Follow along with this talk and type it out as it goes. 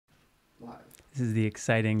This is the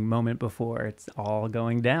exciting moment before it's all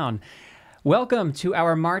going down. Welcome to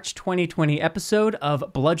our March 2020 episode of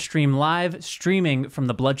BloodStream Live, streaming from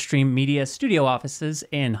the BloodStream Media studio offices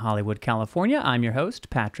in Hollywood, California. I'm your host,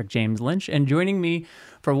 Patrick James Lynch, and joining me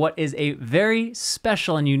for what is a very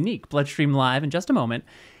special and unique BloodStream Live in just a moment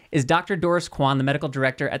is Dr. Doris Quon, the medical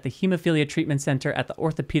director at the Hemophilia Treatment Center at the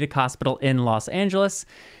Orthopedic Hospital in Los Angeles.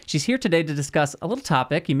 She's here today to discuss a little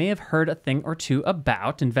topic you may have heard a thing or two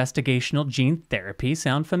about: investigational gene therapy.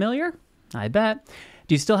 Sound familiar? I bet.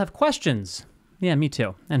 Do you still have questions? Yeah, me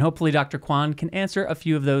too. And hopefully Dr. Quon can answer a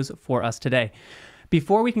few of those for us today.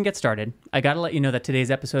 Before we can get started, I gotta let you know that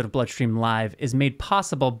today's episode of BloodStream Live is made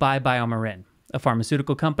possible by BioMarin, a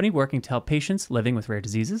pharmaceutical company working to help patients living with rare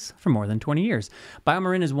diseases for more than 20 years.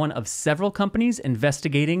 BioMarin is one of several companies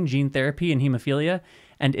investigating gene therapy in hemophilia,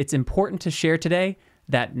 and it's important to share today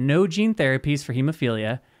that no gene therapies for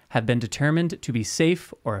hemophilia have been determined to be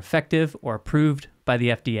safe or effective or approved by the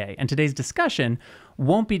FDA. And today's discussion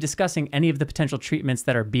won't be discussing any of the potential treatments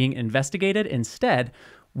that are being investigated. Instead,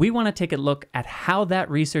 we want to take a look at how that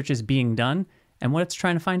research is being done and what it's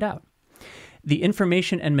trying to find out. The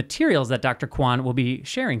information and materials that Dr. Quon will be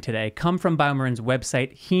sharing today come from BioMarin's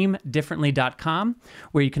website, HemDifferently.com,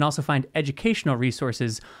 where you can also find educational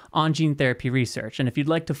resources on gene therapy research. And if you'd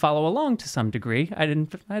like to follow along to some degree, I'd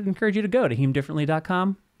encourage you to go to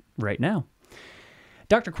HemDifferently.com right now.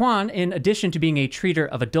 Dr. Quon, in addition to being a treater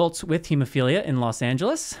of adults with hemophilia in Los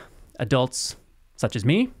Angeles, adults such as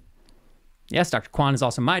me, yes, Dr. Quon is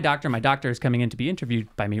also my doctor. My doctor is coming in to be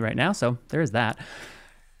interviewed by me right now, so there is that.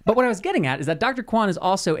 But what I was getting at is that Dr. Quon is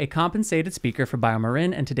also a compensated speaker for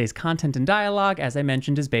BioMarin, and today's content and dialogue, as I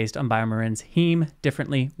mentioned, is based on BioMarin's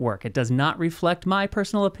HemDifferently work. It does not reflect my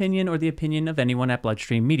personal opinion or the opinion of anyone at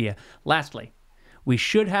BloodStream Media. Lastly, we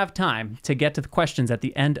should have time to get to the questions at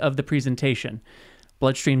the end of the presentation.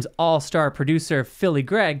 BloodStream's all-star producer, Philly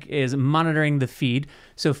Gregg, is monitoring the feed,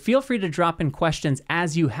 so feel free to drop in questions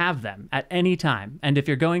as you have them at any time. And if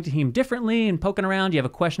you're going to HemDifferently and poking around, you have a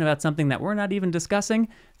question about something that we're not even discussing,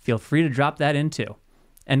 feel free to drop that in too.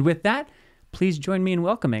 And with that, please join me in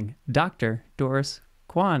welcoming Dr. Doris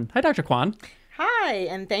Quon. Hi, Dr. Quon. Hi,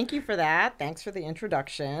 and thank you for that. Thanks for the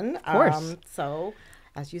introduction. Of course.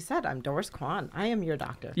 As you said, I'm Doris Quon. I am your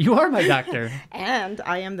doctor. You are my doctor. And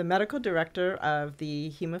I am the medical director of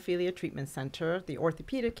the Hemophilia Treatment Center, the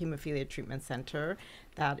Orthopedic Hemophilia Treatment Center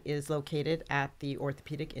that is located at the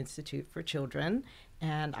Orthopedic Institute for Children.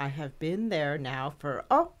 And I have been there now for,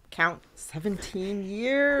 count 17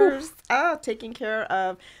 years, taking care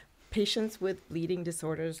of patients with bleeding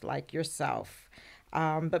disorders like yourself.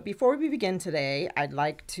 But before we begin today, I'd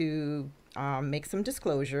like to make some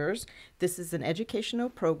disclosures. This is an educational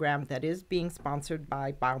program that is being sponsored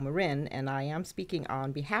by BioMarin, and I am speaking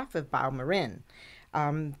on behalf of BioMarin.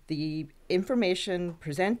 The information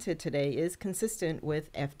presented today is consistent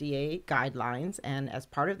with FDA guidelines, and as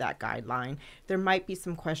part of that guideline, there might be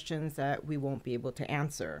some questions that we won't be able to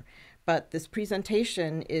answer. But this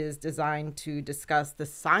presentation is designed to discuss the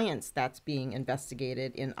science that's being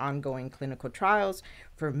investigated in ongoing clinical trials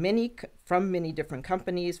from many different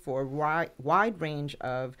companies for a wide range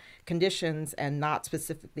of conditions, and not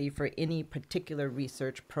specifically for any particular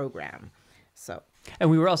research program. And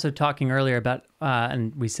we were also talking earlier about,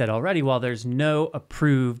 and we said already, while there's no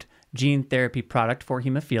approved gene therapy product for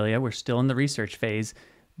hemophilia, we're still in the research phase.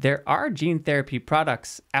 There are gene therapy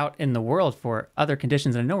products out in the world for other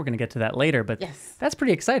conditions, and I know we're going to get to that later, but yes, that's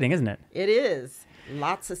pretty exciting, isn't it? It is.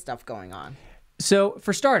 Lots of stuff going on. So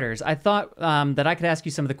for starters, I thought that I could ask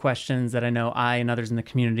you some of the questions that I know I and others in the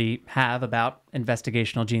community have about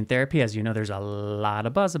investigational gene therapy. As you know, there's a lot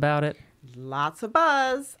of buzz about it. Lots of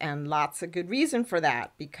buzz, and lots of good reason for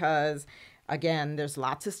that, because again, there's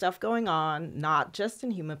lots of stuff going on, not just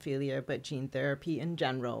in hemophilia, but gene therapy in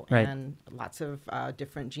general, right, and lots of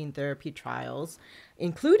different gene therapy trials,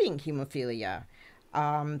 including hemophilia.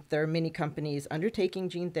 There are many companies undertaking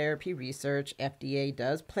gene therapy research. FDA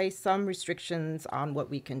does place some restrictions on what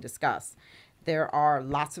we can discuss. There are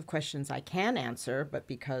lots of questions I can answer, but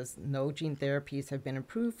because no gene therapies have been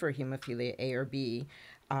approved for hemophilia A or B,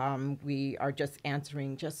 we are just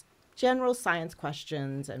answering just general science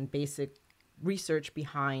questions and basic research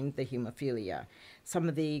behind the hemophilia. Some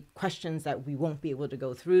of the questions that we won't be able to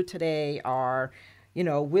go through today are,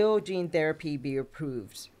 will gene therapy be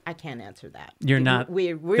approved? I can't answer that. You're not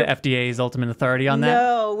the FDA's ultimate authority on that?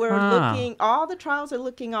 No, we're looking, all the trials are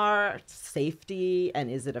looking at safety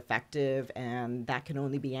and is it effective, and that can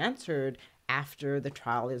only be answered after the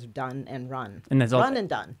trial is done and run. And that's run and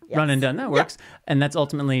done. Yes. Run and done, that works. Yeah. And that's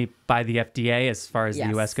ultimately by the FDA as far as the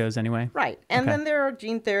US goes anyway? Right. And then there are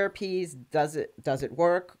gene therapies. Does it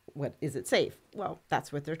work? what is it safe? Well,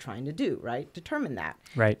 that's what they're trying to do, right? Determine that.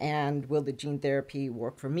 Right. And will the gene therapy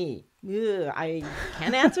work for me? Ugh, I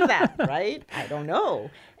can't answer that, right? I don't know.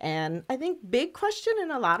 And I think big question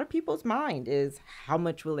in a lot of people's mind is how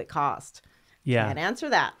much will it cost? Yeah. Can't answer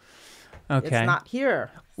that. Okay. It's not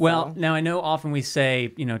here. Well, So- now I know often we say,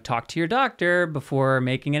 talk to your doctor before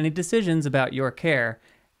making any decisions about your care.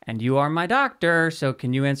 And you are my doctor, so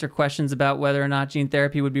can you answer questions about whether or not gene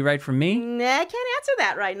therapy would be right for me? Nah, I can't answer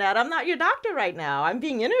that right now. I'm not your doctor right now. I'm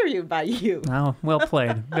being interviewed by you. Oh, well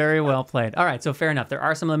played. Very well played. All right, so fair enough. There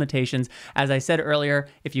are some limitations. As I said earlier,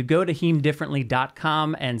 if you go to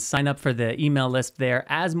hemdifferently.com and sign up for the email list there,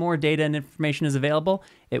 as more data and information is available,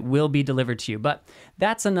 it will be delivered to you. But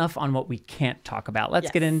that's enough on what we can't talk about. Let's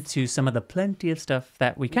get into some of the plenty of stuff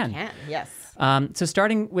that we can. Yes. So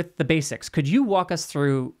starting with the basics, could you walk us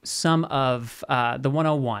through some of the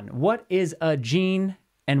 101? What is a gene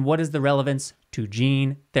and what is the relevance to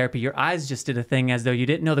gene therapy? Your eyes just did a thing as though you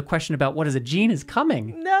didn't know the question about what is a gene is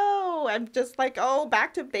coming. No, I'm just like,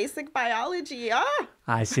 back to basic biology.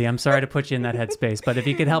 I see. I'm sorry to put you in that headspace, but if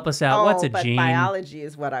you could help us out, what's a but gene? biology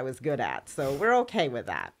is what I was good at, so we're okay with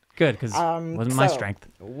that. Good, because it wasn't my strength.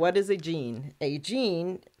 What is a gene? A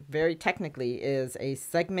gene, very technically, is a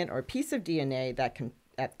segment or piece of DNA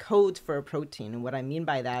that codes for a protein. And what I mean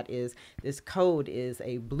by that is this code is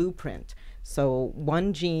a blueprint. So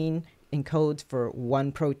one gene encodes for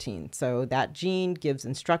one protein. So that gene gives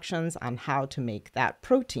instructions on how to make that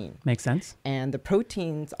protein. Makes sense. And the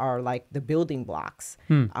proteins are like the building blocks.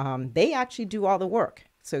 They actually do all the work.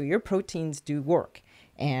 So your proteins do work.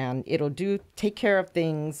 And it'll take care of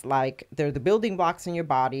things like they're the building blocks in your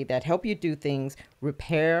body that help you do things,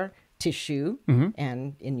 repair tissue.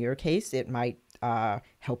 And in your case, it might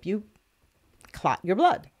help you clot your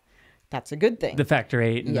blood. That's a good thing. The factor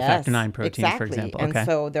 8 and the factor 9 proteins, exactly. for example. And Okay.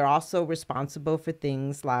 so they're also responsible for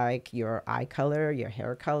things like your eye color, your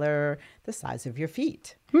hair color, the size of your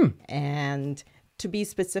feet. And to be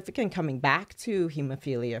specific and coming back to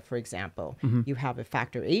hemophilia, for example, you have a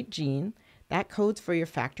factor 8 gene that codes for your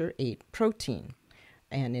factor 8 protein.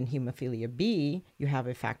 And in hemophilia B, you have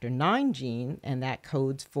a factor 9 gene, and that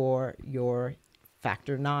codes for your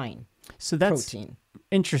factor 9 So that's protein.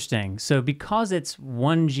 interesting. So because it's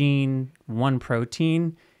one gene, one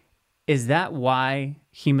protein, is that why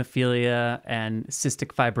hemophilia and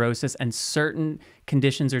cystic fibrosis and certain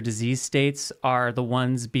conditions or disease states are the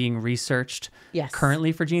ones being researched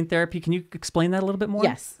currently for gene therapy? Can you explain that a little bit more?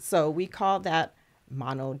 Yes. So we call that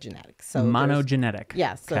monogenetic. So monogenetic.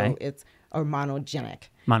 Yeah. So okay. it's or monogenic.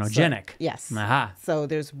 Monogenic. So, yes. Aha. So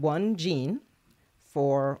there's one gene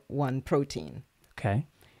for one protein. Okay.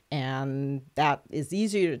 And that is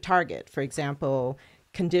easier to target. For example,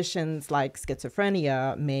 conditions like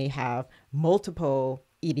schizophrenia may have multiple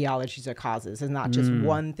etiologies or causes. It's not just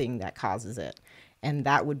one thing that causes it. And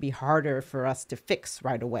that would be harder for us to fix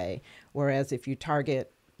right away. Whereas if you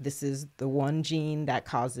target, this is the one gene that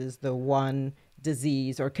causes the one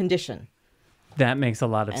disease or condition. That makes a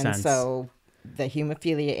lot of sense. And so the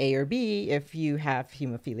hemophilia A or B, if you have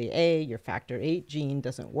hemophilia A, your factor 8 gene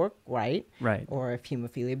doesn't work right. Right. Or if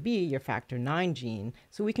hemophilia B, your factor 9 gene.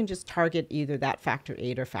 So we can just target either that factor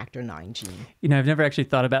 8 or factor 9 gene. I've never actually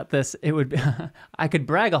thought about this. It would I could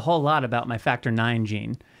brag a whole lot about my factor 9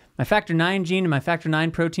 gene. My factor 9 gene and my factor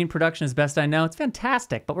 9 protein production, as best I know, it's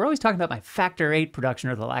fantastic. But we're always talking about my factor 8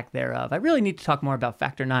 production or the lack thereof. I really need to talk more about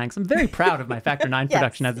factor 9 because I'm very proud of my factor 9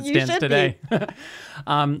 production as it stands today.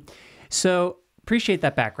 So appreciate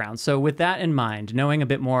that background. So with that in mind, knowing a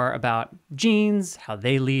bit more about genes, how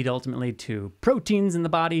they lead ultimately to proteins in the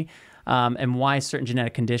body, and why certain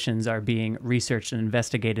genetic conditions are being researched and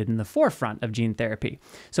investigated in the forefront of gene therapy.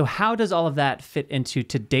 So how does all of that fit into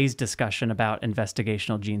today's discussion about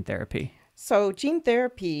investigational gene therapy? So gene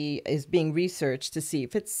therapy is being researched to see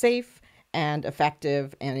if it's safe and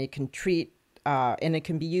effective, and it can treat and it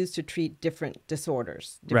can be used to treat different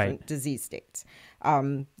disorders, different disease states.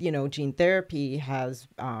 Gene therapy has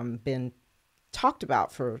been talked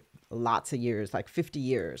about for lots of years, like 50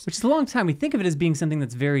 years. Which is a long time. We think of it as being something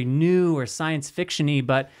that's very new or science fiction-y,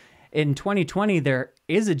 but in 2020, there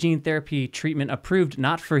is a gene therapy treatment approved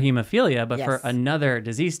not for hemophilia, but for another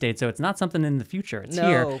disease state. So it's not something in the future. It's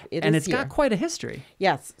here. And it's got quite a history.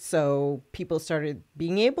 Yes. So people started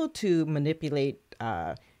being able to manipulate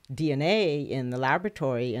DNA in the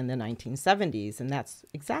laboratory in the 1970s. And that's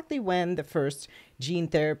exactly when the first gene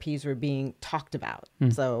therapies were being talked about.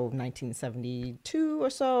 So 1972 or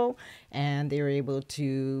so. And they were able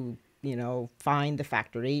to find the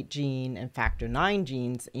factor 8 gene and factor 9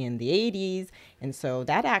 genes in the 80s. And so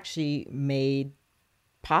that actually made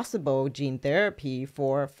possible gene therapy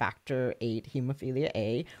for factor 8 hemophilia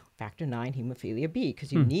A, factor 9 hemophilia B,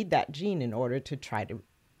 because you need that gene in order to try to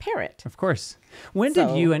repair it. Of course. When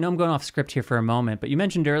did you, I know I'm going off script here for a moment, but you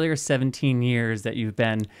mentioned earlier 17 years that you've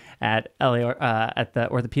been at at the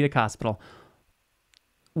orthopedic hospital.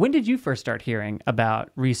 When did you first start hearing about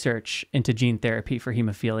research into gene therapy for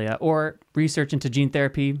hemophilia or research into gene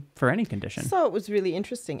therapy for any condition? So it was really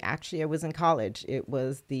interesting. Actually, I was in college. It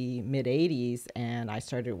was the mid-'80s, and I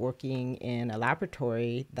started working in a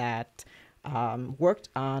laboratory that worked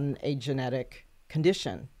on a genetic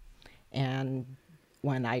condition. And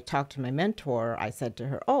when I talked to my mentor, I said to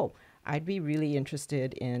her, oh, I'd be really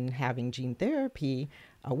interested in having gene therapy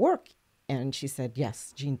work. And she said,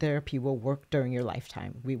 yes, gene therapy will work during your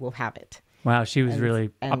lifetime. We will have it. Wow, she was really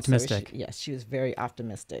optimistic. So yes, she was very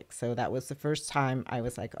optimistic. So that was the first time I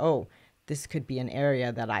was like, oh, this could be an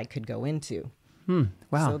area that I could go into.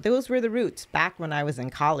 Wow. So those were the roots back when I was in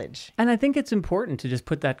college. And I think it's important to just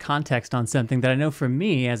put that context on something that I know for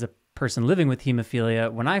me as a person living with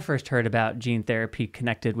hemophilia, when I first heard about gene therapy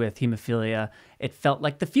connected with hemophilia, it felt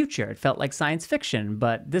like the future. It felt like science fiction.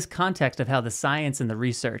 But this context of how the science and the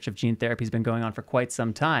research of gene therapy has been going on for quite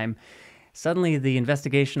some time, suddenly the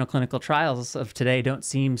investigational clinical trials of today don't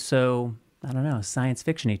seem so, I don't know, science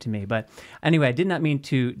fiction-y to me. But anyway, I did not mean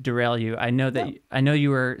to derail you. I know that I know you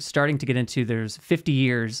were starting to get into, there's 50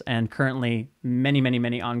 years and currently many, many,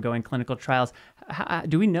 many ongoing clinical trials.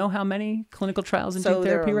 Do we know how many clinical trials in gene therapy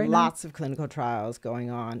right now? So there are lots of clinical trials going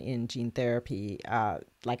on in gene therapy.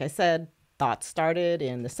 Like I said, thoughts started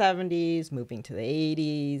in the 70s, moving to the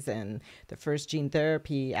 80s, and the first gene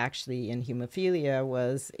therapy actually in hemophilia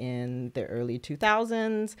was in the early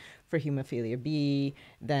 2000s for hemophilia B.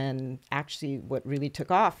 Then actually what really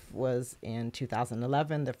took off was in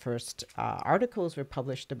 2011, the first articles were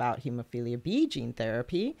published about hemophilia B gene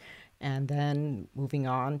therapy, and then moving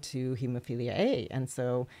on to hemophilia A. And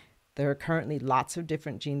so there are currently lots of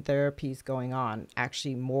different gene therapies going on,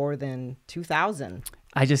 actually more than 2,000.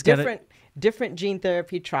 I just got different gene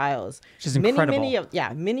therapy trials. Which is incredible.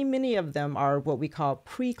 Many of them are what we call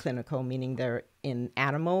preclinical, meaning they're in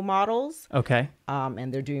animal models. Okay.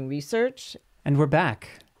 And they're doing research. And we're back.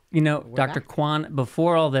 You know, Dr. Quon,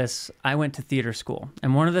 before all this, I went to theater school.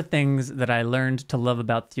 And one of the things that I learned to love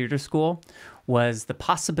about theater school was the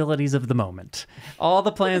possibilities of the moment. All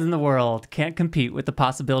the plans in the world can't compete with the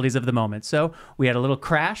possibilities of the moment. So we had a little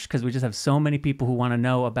crash because we just have so many people who want to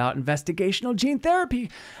know about investigational gene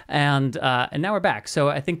therapy. And now we're back. So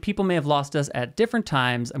I think people may have lost us at different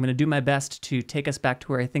times. I'm going to do my best to take us back to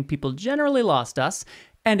where I think people generally lost us.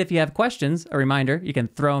 And if you have questions, a reminder, you can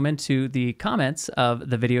throw them into the comments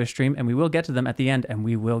of the video stream, and we will get to them at the end,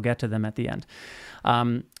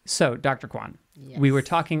 So, Dr. Quon, yes. We were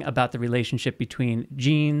talking about the relationship between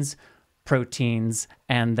genes, proteins,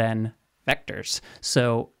 and then vectors.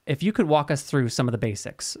 So if you could walk us through some of the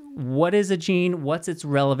basics. What is a gene? What's its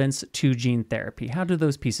relevance to gene therapy? How do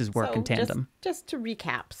those pieces work in tandem? Just to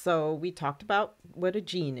recap, so we talked about what a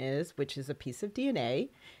gene is, which is a piece of DNA.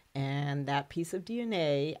 And that piece of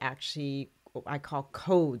DNA actually, what I call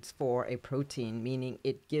codes for a protein, meaning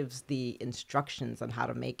it gives the instructions on how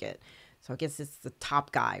to make it. So I guess it's the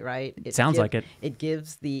top guy, right? Sounds like it. It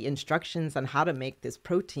gives the instructions on how to make this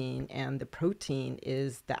protein, and the protein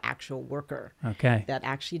is the actual worker. Okay. That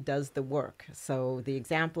actually does the work. So the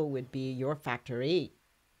example would be your factor 8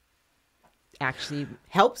 actually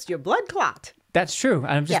helps your blood clot. That's true.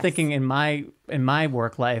 I'm just thinking in my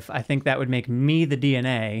work life, I think that would make me the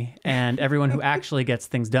DNA and everyone who actually gets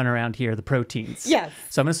things done around here, the proteins. Yes.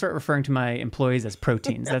 So I'm going to start referring to my employees as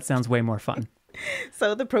proteins. That sounds way more fun.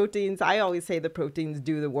 So the proteins, I always say the proteins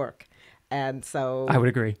do the work. And so I would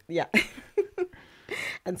agree. Yeah.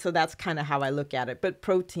 And so that's kind of how I look at it. But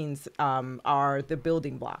proteins are the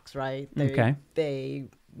building blocks, right? They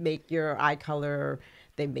make your eye color.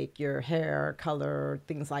 They make your hair color,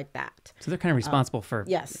 things like that. So they're kind of responsible for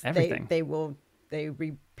everything. They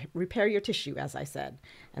repair your tissue, as I said,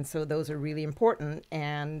 and so those are really important.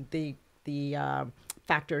 And the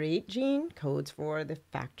factor 8 gene codes for the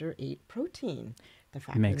factor 8 protein. The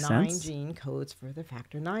factor 9 gene codes for the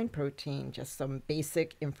factor 9 protein. Just some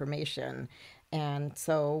basic information. And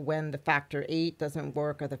so when the factor 8 doesn't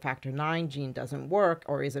work, or the factor 9 gene doesn't work,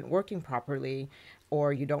 or isn't working properly,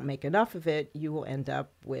 or you don't make enough of it, you will end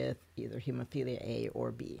up with either hemophilia A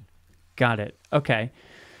or B. Got it. Okay.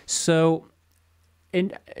 So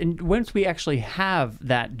and once we actually have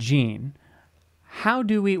that gene, how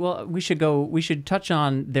do we should touch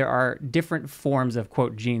on, there are different forms of,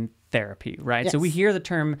 quote, gene therapy, right? Yes. So we hear the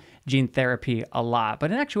term gene therapy a lot, but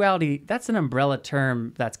in actuality, that's an umbrella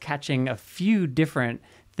term that's catching a few different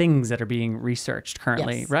things that are being researched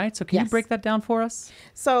currently, Yes. right? So can you Yes. break that down for us?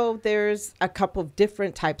 So there's a couple of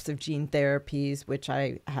different types of gene therapies, which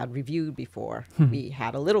I had reviewed before. We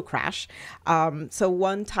had a little crash. So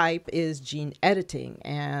one type is gene editing,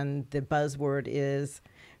 and the buzzword is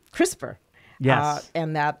CRISPR. Yes.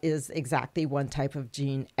 And that is exactly one type of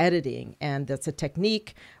gene editing. And that's a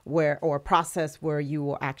technique or process where you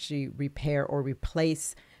will actually repair or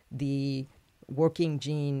replace the working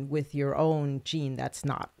gene with your own gene that's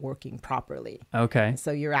not working properly. Okay.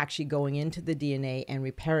 So you're actually going into the DNA and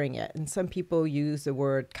repairing it. And some people use the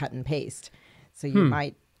word cut and paste. So you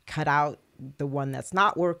might cut out the one that's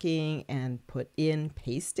not working and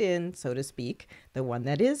paste in, so to speak, the one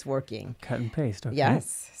that is working. Cut and paste. Okay.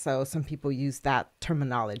 Yes. So some people use that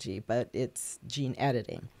terminology, but it's gene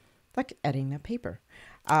editing, like editing a paper.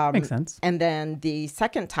 Makes sense. And then the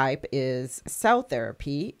second type is cell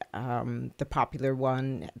therapy. The popular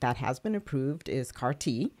one that has been approved is CAR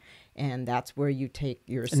T, and that's where you take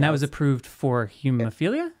your cells. And that was approved for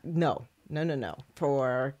hemophilia? No.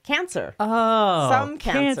 For cancer. Oh, Some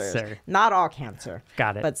cancers. cancer. Not all cancer.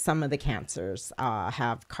 Got it. But some of the cancers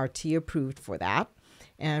have CAR T approved for that.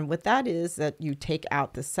 And what that is that you take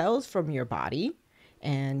out the cells from your body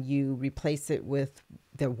and you replace it with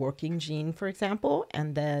the working gene, for example,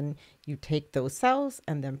 and then you take those cells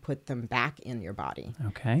and then put them back in your body.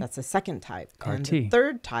 Okay. That's the second type. CAR And T. the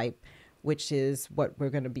third type, which is what we're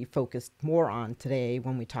going to be focused more on today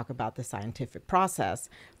when we talk about the scientific process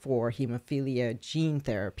for hemophilia gene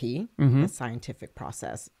therapy, the scientific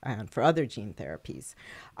process, and for other gene therapies.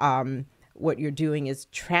 What you're doing is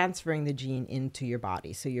transferring the gene into your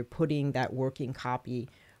body. So you're putting that working copy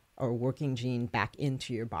or working gene back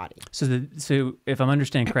into your body. So if I'm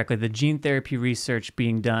understanding correctly, the gene therapy research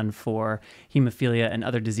being done for hemophilia and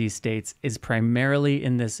other disease states is primarily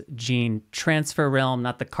in this gene transfer realm,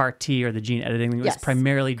 not the CAR T or the gene editing. Yes, It's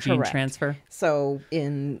primarily gene correct. transfer. So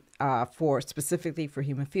specifically for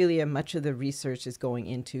hemophilia, much of the research is going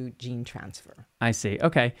into gene transfer. I see.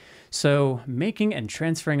 Okay. So making and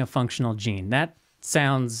transferring a functional gene, that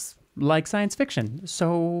sounds like science fiction.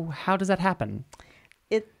 So how does that happen?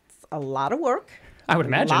 It's a lot of work. I would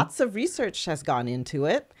imagine. Lots of research has gone into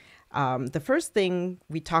it. The first thing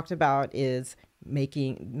we talked about is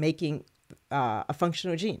making a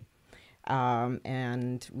functional gene.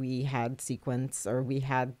 And we had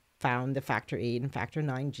found the factor 8 and factor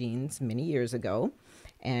 9 genes many years ago.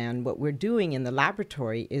 And what we're doing in the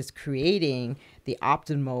laboratory is creating the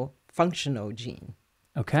optimal functional gene.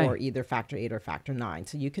 Okay. For either factor 8 or factor 9.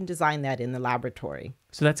 So you can design that in the laboratory.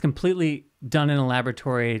 So that's completely done in a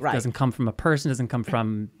laboratory. It Right. doesn't come from a person, doesn't come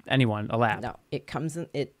from anyone, a lab. No,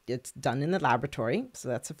 it's done in the laboratory. So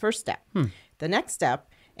that's the first step. The next step,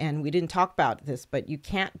 and we didn't talk about this, but you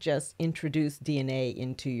can't just introduce DNA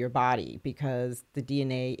into your body because the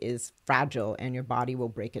DNA is fragile and your body will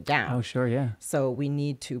break it down. Oh, sure, yeah. So we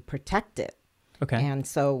need to protect it. Okay. And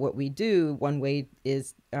so what we do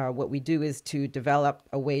is to develop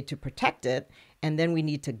a way to protect it, and then we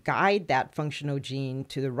need to guide that functional gene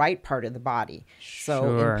to the right part of the body. So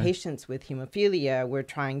Sure. in patients with hemophilia, we're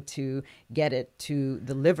trying to get it to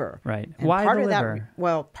the liver. Right. And Why part the of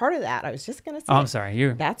liver? Part of that, I was just going to say. Oh, I'm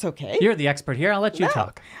sorry. That's okay. You're the expert here. I'll let you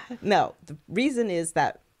talk. No, the reason is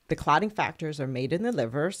that the clotting factors are made in the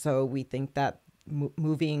liver, so we think that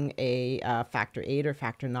moving a factor 8 or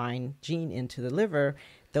factor 9 gene into the liver,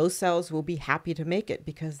 those cells will be happy to make it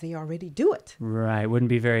because they already do it. Right. Wouldn't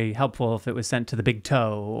be very helpful if it was sent to the big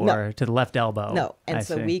toe or to the left elbow. No. And I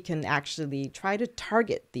so see. we can actually try to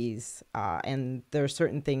target these, and there are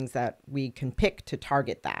certain things that we can pick to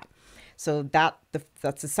target that. So that's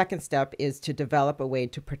the second step, is to develop a way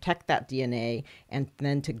to protect that DNA and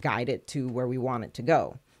then to guide it to where we want it to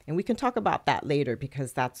go. And we can talk about that later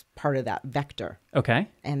because that's part of that vector. Okay.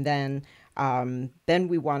 And then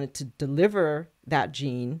we wanted to deliver that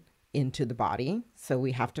gene into the body. So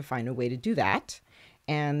we have to find a way to do that.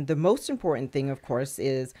 And the most important thing, of course,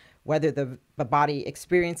 is whether the body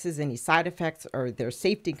experiences any side effects or their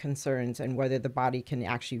safety concerns, and whether the body can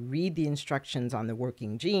actually read the instructions on the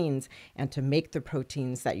working genes and to make the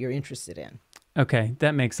proteins that you're interested in. Okay,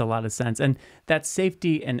 that makes a lot of sense. And that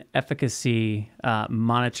safety and efficacy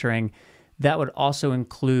monitoring, that would also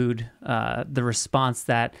include the response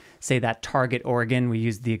that, say, that target organ, we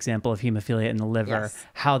used the example of hemophilia in the liver, Yes.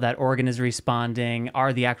 how that organ is responding,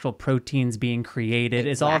 are the actual proteins being created?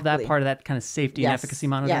 Is all of that Exactly. part of that kind of safety and efficacy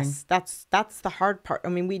monitoring? Yes, that's the hard part. I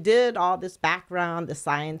mean, we did all this background. The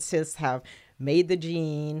scientists have made the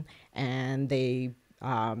gene, and they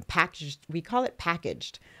packaged. We call it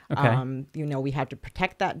packaged. Okay. You know, we have to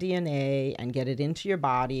protect that DNA and get it into your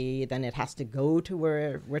body. Then it has to go to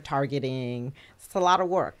where we're targeting. It's a lot of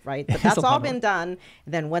work, right? But that's all been done.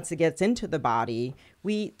 And then once it gets into the body,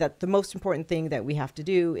 the most important thing that we have to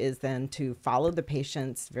do is then to follow the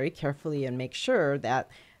patients very carefully and make sure that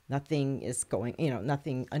nothing is going,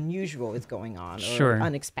 nothing unusual is going on or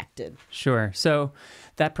unexpected. Sure. So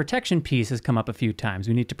that protection piece has come up a few times.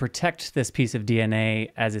 We need to protect this piece of DNA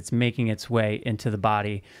as it's making its way into the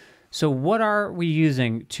body. So what are we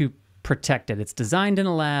using to protect it? It's designed in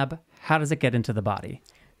a lab. How does it get into the body?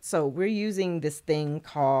 So we're using this thing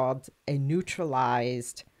called a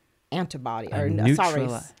neutralized antibody,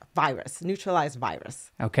 neutralized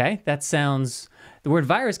virus. Okay, that sounds, the word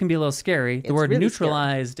virus can be a little scary. The word really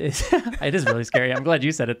neutralized is, it is really scary. I'm glad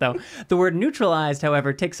you said it though. The word neutralized,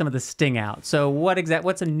 however, takes some of the sting out. So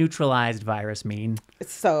what's a neutralized virus mean?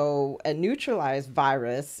 So a neutralized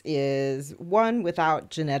virus is one without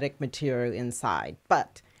genetic material inside.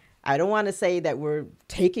 But I don't want to say that we're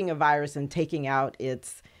taking a virus and taking out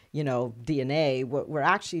its DNA. What we're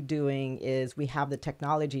actually doing is we have the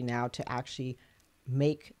technology now to actually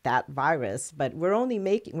make that virus, but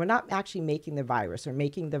we're not actually making the virus. We're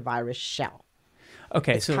making the virus shell.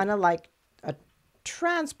 Okay. It's kind of like a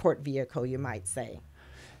transport vehicle, you might say.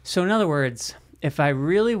 So in other words, if I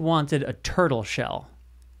really wanted a turtle shell,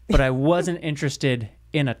 but I wasn't interested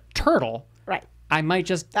in a turtle, right, I might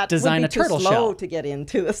just design a turtle shell. That would be too slow to get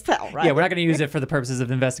into a cell, right? Yeah, we're not going to use it for the purposes of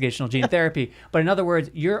investigational gene therapy. But in other words,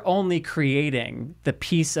 you're only creating the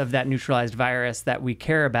piece of that neutralized virus that we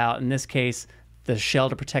care about. In this case, the shell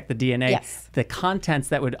to protect the DNA. Yes. The contents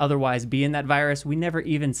that would otherwise be in that virus, we never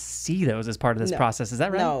even see those as part of this process. Is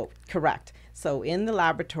that right? No, correct. So in the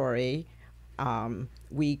laboratory,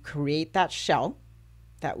 we create that shell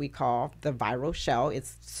that we call the viral shell.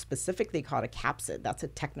 It's specifically called a capsid. That's a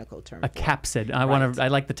technical term. A capsid. I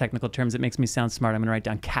like the technical terms. It makes me sound smart. I'm going to write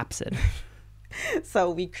down capsid.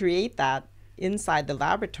 So we create that inside the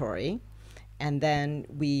laboratory, and then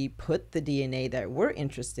we put the DNA that we're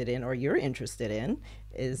interested in, or you're interested in,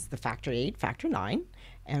 is the factor 8, factor 9,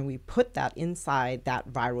 and we put that inside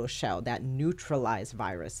that viral shell. That neutralized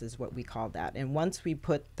virus is what we call that. And once we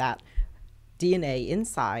put that DNA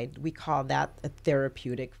inside, we call that a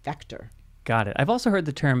therapeutic vector. Got it. I've also heard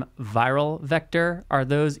the term viral vector. Are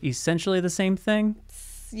those essentially the same thing?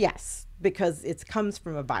 Yes, because it comes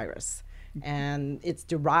from a virus and it's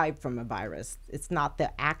derived from a virus. It's not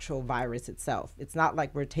the actual virus itself. It's not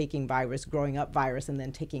like we're taking growing up virus and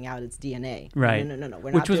then taking out its DNA. Right. No. We're not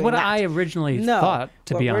doing Which was what I originally thought,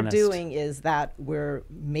 to be honest. What we're doing is that we're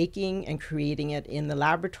making and creating it in the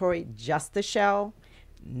laboratory, just the shell.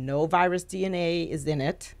 No virus DNA is in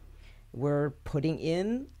it. We're putting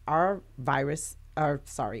in our DNA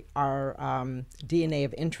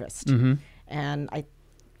of interest. Mm-hmm. And I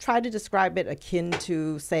try to describe it akin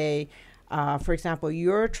to, say, for example,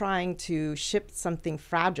 you're trying to ship something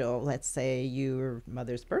fragile. Let's say your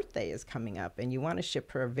mother's birthday is coming up and you want to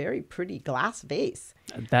ship her a very pretty glass vase.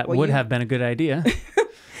 That would have been a good idea.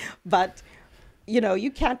 But,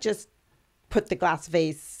 you can't just put the glass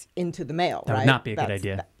vase into the mail, That right? would not be a good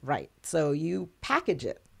idea. Right. So you package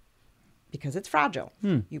it because it's fragile.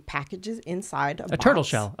 You package it inside a box. Turtle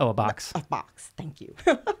shell. Oh, a box. A box. Thank you.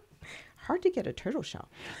 Hard to get a turtle shell.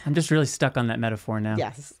 I'm just really stuck on that metaphor now.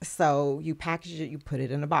 Yes. So you package it, you put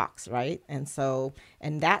it in a box, right? And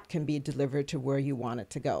that can be delivered to where you want it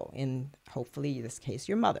to go. In hopefully, in this case,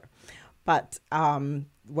 your mother. But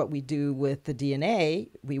what we do with the DNA,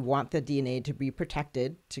 we want the DNA to be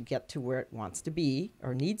protected to get to where it wants to be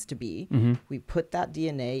or needs to be. Mm-hmm. We put that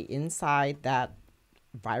DNA inside that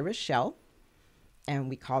virus shell, and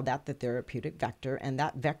we call that the therapeutic vector. And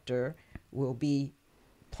that vector will be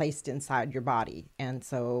placed inside your body. And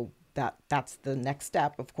so that's the next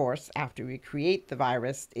step, of course, after we create the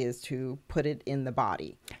virus, is to put it in the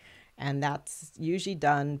body. And that's usually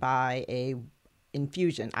done by a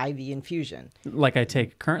IV infusion. Like I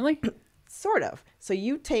take currently? Sort of. So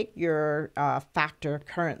you take your factor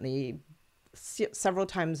currently several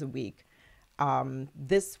times a week.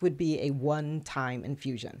 This would be a one-time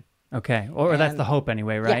infusion. Okay. Or that's the hope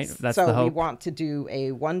anyway, right? Yes. That's so the hope. we want to do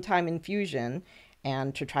a one-time infusion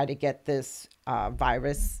and to try to get this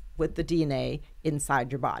virus with the DNA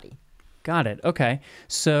inside your body. Got it. Okay.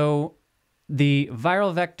 So the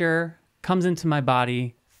viral vector comes into my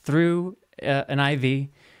body through an IV.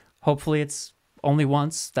 Hopefully it's only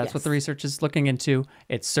once. That's what the research is looking into.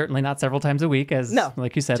 It's certainly not several times a week, as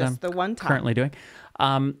like you said, just I'm the one time. Currently doing.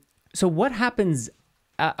 So what happens?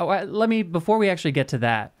 Before we actually get to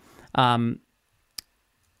that, how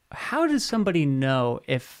does somebody know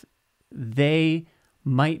if they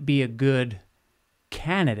might be a good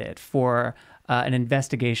candidate for an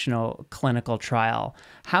investigational clinical trial.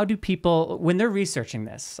 How do people, when they're researching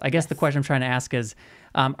this, I guess the question I'm trying to ask is,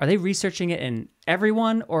 are they researching it in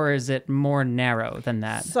everyone, or is it more narrow than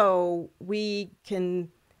that? So we can,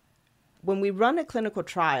 when we run a clinical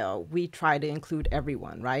trial, we try to include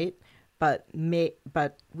everyone, right? But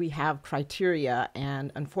we have criteria,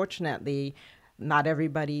 and unfortunately, not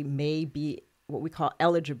everybody may be what we call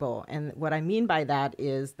eligible. And what I mean by that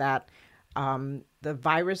is that the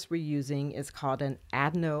virus we're using is called an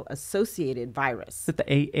adeno-associated virus. Is it the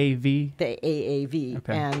AAV? The AAV.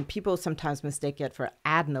 Okay. And people sometimes mistake it for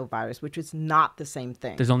adenovirus, which is not the same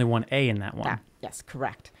thing. There's only one A in that one. Yes,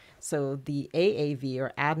 correct. So the AAV,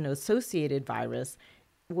 or adeno-associated virus,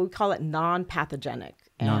 we call it non-pathogenic.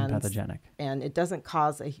 Non-pathogenic. And it doesn't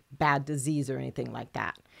cause a bad disease or anything like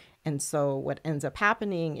that. And so what ends up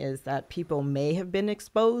happening is that people may have been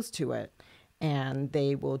exposed to it, and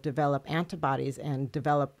they will develop antibodies and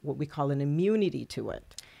develop what we call an immunity to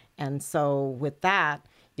it. And so with that,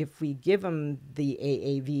 if we give them the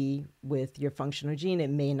AAV with your functional gene,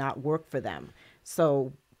 it may not work for them.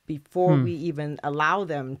 So before we even allow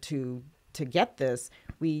them to get this,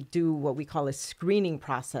 we do what we call a screening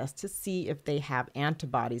process to see if they have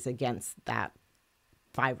antibodies against that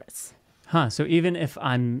virus. So even if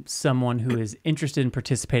I'm someone who is interested in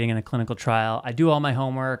participating in a clinical trial, I do all my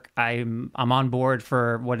homework, I'm on board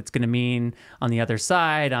for what it's going to mean on the other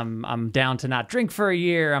side, I'm down to not drink for a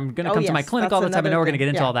year, I'm going to come to my clinic all the time. I know we're going to get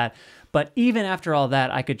into all that. But even after all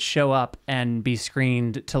that, I could show up and be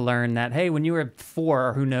screened to learn that, hey, when you were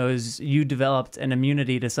 4, who knows, you developed an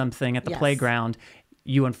immunity to something at the playground.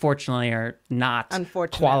 You unfortunately are not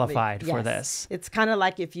qualified for this. It's kind of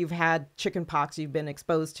like if you've had chicken pox, you've been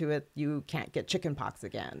exposed to it, you can't get chicken pox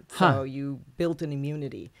again. So you built an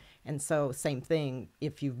immunity. And so same thing,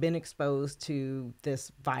 if you've been exposed to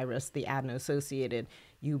this virus, the adeno-associated,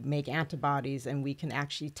 you make antibodies, and we can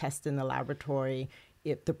actually test in the laboratory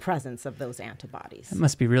the presence of those antibodies. It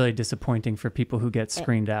must be really disappointing for people who get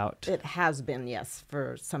screened out. It has been, yes,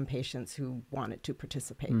 for some patients who wanted to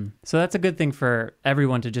participate. So that's a good thing for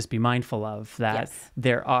everyone to just be mindful of, that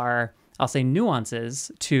there are, I'll say,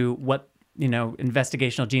 nuances to what,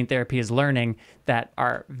 investigational gene therapy is learning that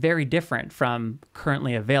are very different from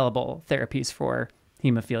currently available therapies for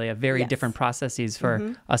hemophilia, very different processes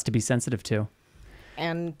for us to be sensitive to.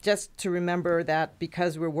 And just to remember that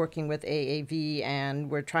because we're working with AAV and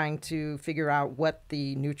we're trying to figure out what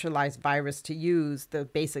the neutralized virus to use, the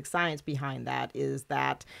basic science behind that is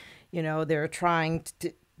that, they're trying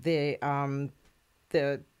to,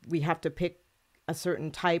 we have to pick a certain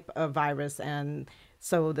type of virus, and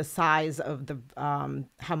so the size of the,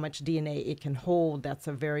 how much DNA it can hold, that's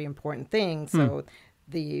a very important thing. So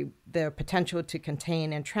the potential to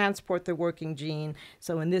contain and transport the working gene.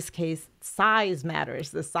 So in this case, size matters.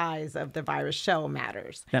 The size of the virus shell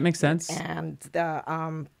matters. That makes sense. And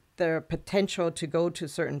the potential to go to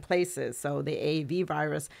certain places. So the AAV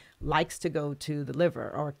virus likes to go to the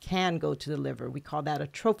liver, or can go to the liver. We call that a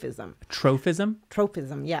trophism. Trophism?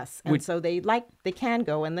 Trophism, yes. And so they can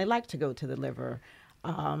go, and they like to go to the liver.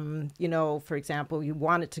 For example, you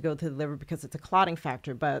want it to go to the liver because it's a clotting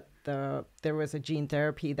factor, but there was a gene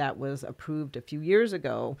therapy that was approved a few years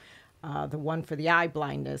ago, the one for the eye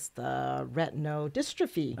blindness, the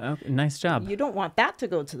retinodystrophy. Oh, nice job. You don't want that to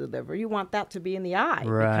go to the liver. You want that to be in the eye,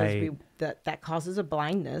 right? Because that causes a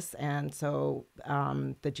blindness, and so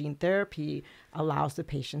the gene therapy allows the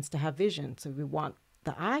patients to have vision. So we want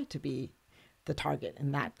the eye to be the target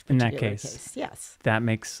in that case. Yes. That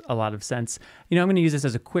makes a lot of sense. I'm going to use this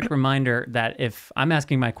as a quick reminder that if I'm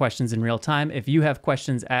asking my questions in real time, if you have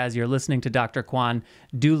questions as you're listening to Dr. Quon,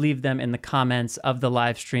 do leave them in the comments of the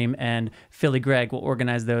live stream, and Philly Greg will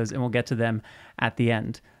organize those and we'll get to them at the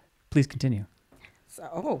end. Please continue.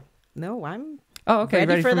 So, I'm okay.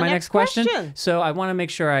 Ready for my next question? question? So I want to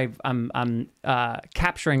make sure I'm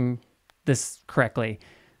capturing this correctly.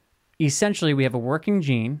 Essentially, we have a working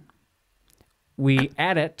gene. We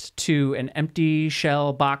add it to an empty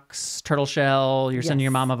shell box, turtle shell, you're sending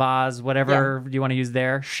your mom a vase, whatever you want to use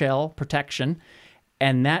there, shell protection.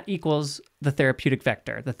 And that equals the therapeutic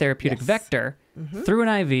vector. The therapeutic vector, through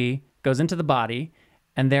an IV, goes into the body.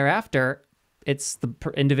 And thereafter, the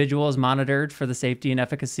individual is monitored for the safety and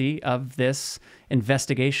efficacy of this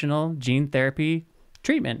investigational gene therapy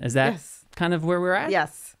treatment. Is that kind of where we're at?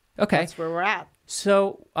 Yes. Okay. That's where we're at.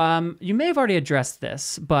 So you may have already addressed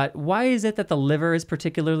this, but why is it that the liver is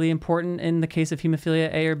particularly important in the case of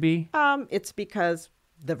hemophilia A or B? It's because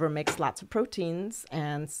the liver makes lots of proteins,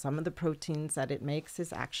 and some of the proteins that it makes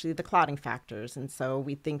is actually the clotting factors. And so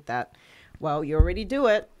we think that, you already do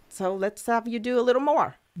it. So let's have you do a little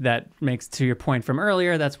more. That makes, to your point from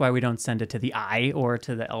earlier, that's why we don't send it to the eye or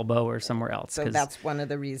to the elbow or somewhere else. So that's one of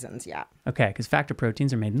the reasons, yeah. Okay, because factor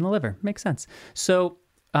proteins are made in the liver. Makes sense. So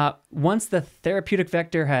once the therapeutic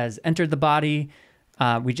vector has entered the body,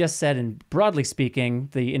 we just said, and broadly speaking,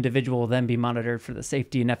 the individual will then be monitored for the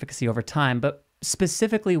safety and efficacy over time. But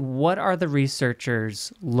specifically, what are the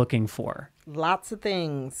researchers looking for? Lots of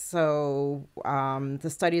things. So the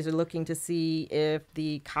studies are looking to see if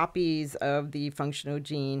the copies of the functional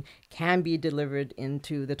gene can be delivered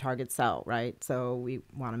into the target cell, right? So we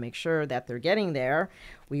want to make sure that they're getting there.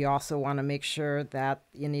 We also want to make sure that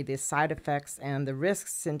any of the side effects and the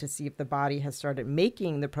risks, and to see if the body has started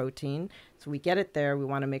making the protein. So we get it there. We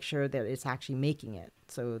want to make sure that it's actually making it,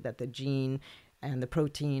 so that the gene and the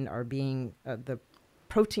protein are being, the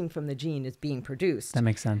protein from the gene is being produced. That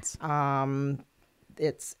makes sense.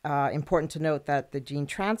 It's important to note that the gene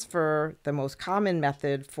transfer, the most common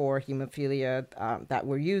method for hemophilia that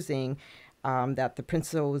we're using, that the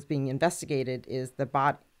principle is being investigated, is the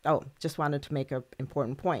body. Oh, just wanted to make an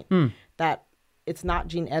important point that it's not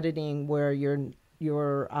gene editing where your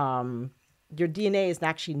DNA is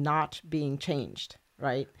actually not being changed,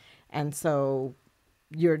 right? And so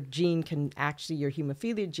your gene can actually, your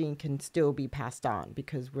hemophilia gene can still be passed on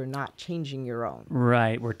because we're not changing your own.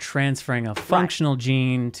 Right. We're transferring a functional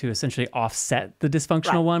gene to essentially offset the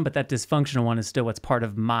dysfunctional one, but that dysfunctional one is still what's part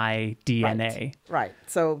of my DNA. Right.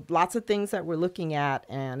 So lots of things that we're looking at.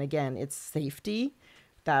 And again, it's safety,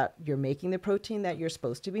 that you're making the protein that you're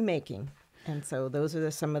supposed to be making. And so those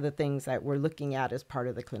are some of the things that we're looking at as part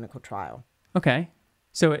of the clinical trial. Okay.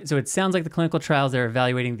 So it sounds like the clinical trials, they're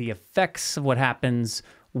evaluating the effects of what happens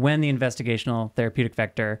when the investigational therapeutic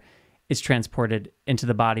vector is transported into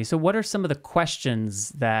the body. So what are some of the questions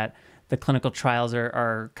that the clinical trials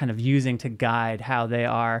are kind of using to guide how they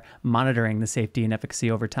are monitoring the safety and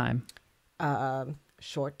efficacy over time?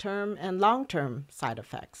 Short-term and long-term side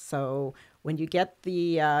effects. So when you get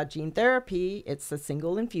the gene therapy, it's a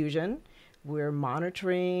single infusion. We're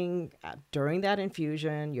monitoring during that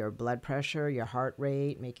infusion your blood pressure, your heart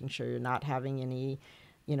rate, making sure you're not having any,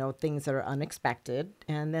 things that are unexpected.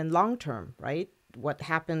 And then long term, right? What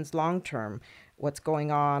happens long term? What's going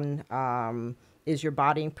on? Is your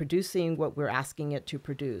body producing what we're asking it to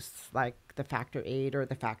produce, like the factor 8 or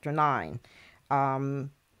the factor 9? How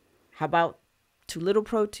about too little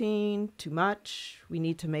protein, too much? We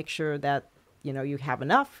need to make sure that, you have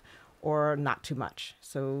enough, or not too much.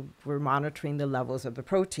 So we're monitoring the levels of the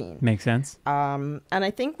protein. Makes sense. And I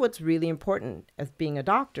think what's really important as being a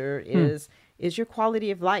doctor is your quality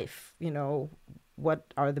of life.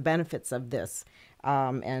 What are the benefits of this?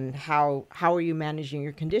 And how are you managing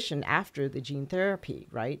your condition after the gene therapy,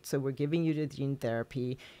 right? So we're giving you the gene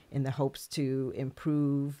therapy in the hopes to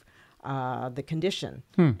improve the condition.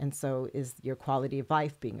 And so is your quality of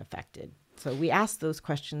life being affected? So we ask those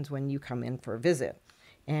questions when you come in for a visit.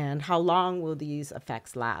 And how long will these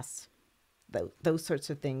effects last? Those sorts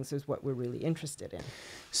of things is what we're really interested in.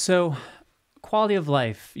 So quality of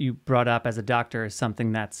life, you brought up as a doctor, is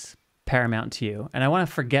something that's paramount to you. And I want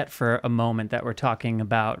to forget for a moment that we're talking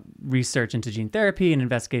about research into gene therapy and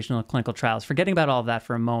investigational clinical trials, forgetting about all of that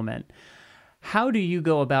for a moment. How do you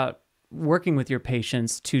go about working with your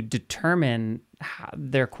patients to determine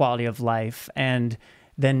their quality of life and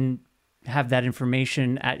then have that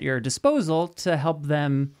information at your disposal to help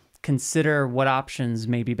them consider what options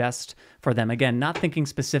may be best for them? Again, not thinking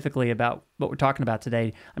specifically about what we're talking about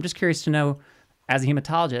today. I'm just curious to know, as a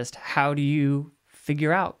hematologist, how do you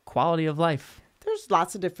figure out quality of life? There's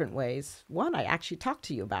lots of different ways. One, I actually talked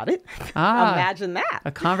to you about it. Imagine that.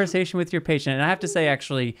 A conversation with your patient. And I have to say,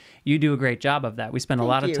 actually, you do a great job of that. We spend a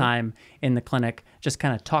lot of time in the clinic just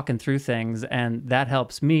kind of talking through things. And that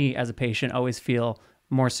helps me as a patient always feel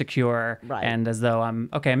more secure and as though I'm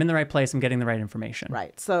in the right place, I'm getting the right information.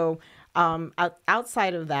 Right. So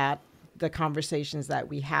outside of that, the conversations that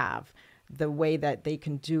we have, the way that they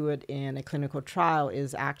can do it in a clinical trial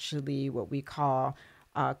is actually what we call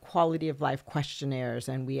quality of life questionnaires.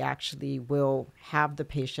 And we actually will have the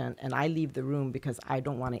patient, and I leave the room because I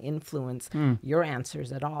don't want to influence your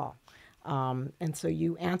answers at all. And so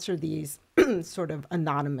you answer these sort of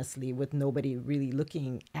anonymously with nobody really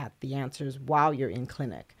looking at the answers while you're in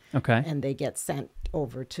clinic. Okay. And they get sent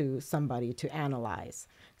over to somebody to analyze.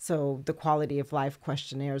 So the quality of life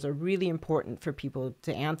questionnaires are really important for people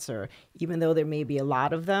to answer. Even though there may be a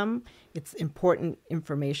lot of them, it's important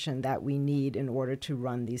information that we need in order to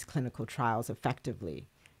run these clinical trials effectively.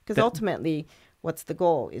 Because ultimately, what's the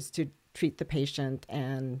goal is to treat the patient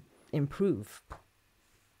and improve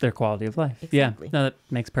their quality of life. Exactly. Yeah, no, that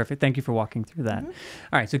makes perfect. Thank you for walking through that. All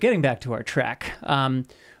right, so getting back to our track,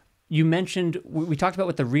 You mentioned, we talked about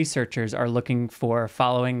what the researchers are looking for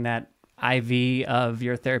following that IV of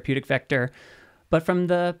your therapeutic vector. But from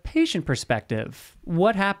the patient perspective,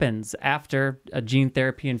 what happens after a gene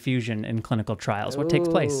therapy infusion in clinical trials? What takes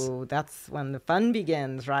place? Oh, that's when the fun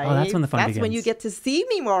begins, right? Oh, that's when the fun begins. That's when you get to see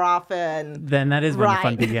me more often. Then that is when the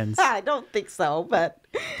fun begins. I don't think so, but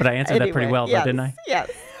I answered that pretty well, though, didn't I? Yes.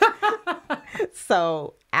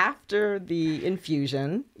 So after the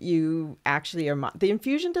infusion, you actually are. The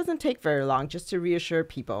infusion doesn't take very long. Just to reassure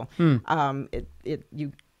people,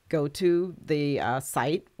 you go to the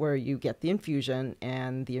site where you get the infusion,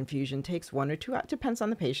 and the infusion takes 1 or 2 hours, depends on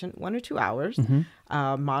the patient, 1 or 2 hours.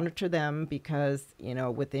 Monitor them because,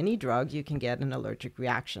 with any drug, you can get an allergic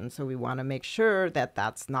reaction. So we want to make sure that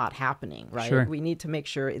that's not happening, right? Sure. We need to make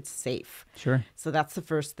sure it's safe. Sure. So that's the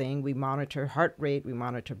first thing. We monitor heart rate, we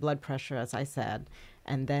monitor blood pressure, as I said.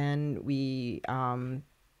 And then we,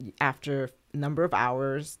 after a number of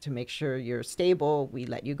hours to make sure you're stable, we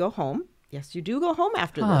let you go home. Yes, you do go home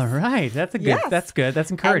after this. All right. That's good. Yes. That's good.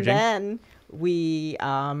 That's encouraging. And then we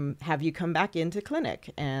have you come back into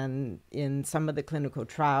clinic. And in some of the clinical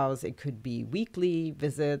trials, it could be weekly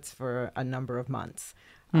visits for a number of months.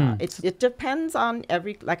 It depends on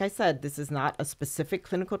like I said, this is not a specific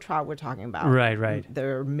clinical trial we're talking about. Right.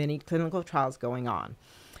 There are many clinical trials going on.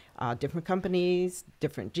 Different companies,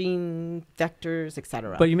 different gene vectors,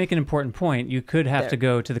 etc. But you make an important point. You could have to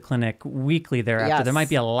go to the clinic weekly thereafter. Yes. There might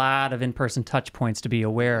be a lot of in-person touch points to be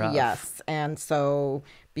aware of. Yes. And so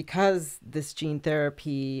because this gene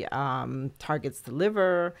therapy targets the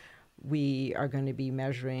liver, we are going to be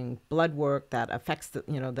measuring blood work that affects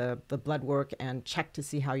the blood work, and check to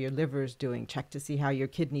see how your liver is doing, check to see how your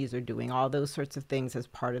kidneys are doing, all those sorts of things as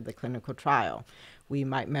part of the clinical trial. We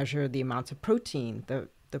might measure the amounts of protein,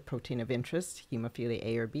 the protein of interest, hemophilia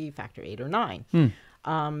A or B, factor 8 or 9.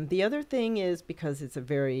 The other thing is, because it's a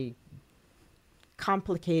very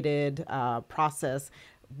complicated process,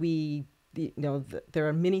 there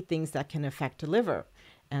are many things that can affect the liver.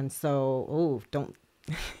 And so,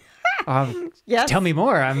 yes. Tell me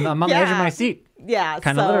more. I'm on the edge of my seat. Yeah.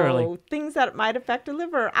 Kind of literally. Things that might affect the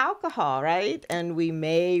liver, alcohol, right? And we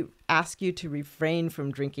may ask you to refrain from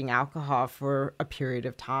drinking alcohol for a period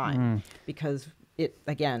of time because it,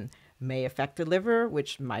 again, may affect the liver,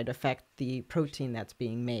 which might affect the protein that's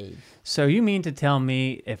being made. So you mean to tell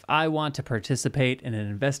me if I want to participate in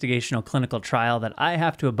an investigational clinical trial that I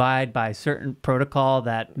have to abide by certain protocol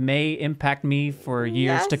that may impact me for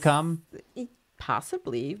years to come?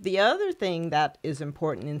 Possibly. The other thing that is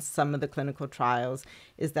important in some of the clinical trials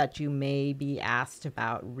is that you may be asked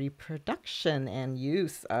about reproduction and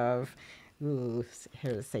use of,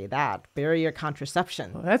 here to say that, barrier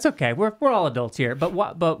contraception. Well, that's okay. We're all adults here. But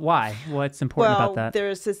why? What's important about that?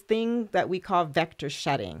 There's this thing that we call vector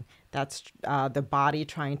shedding. That's the body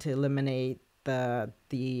trying to eliminate the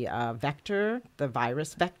vector, the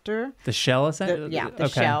virus vector. The shell, essentially? The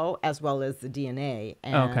shell, as well as the DNA.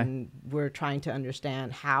 And we're trying to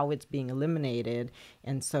understand how it's being eliminated.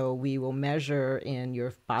 And so we will measure in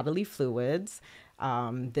your bodily fluids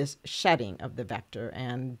this shedding of the vector.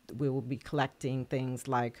 And we will be collecting things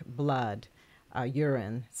like blood,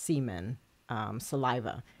 urine, semen,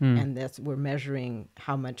 saliva. And we're measuring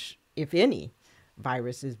how much, if any,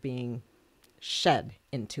 virus is being shed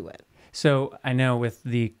into it. So I know with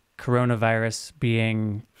the coronavirus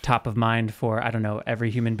being top of mind for, I don't know,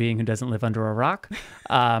 every human being who doesn't live under a rock,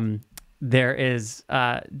 there is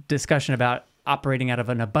discussion about operating out of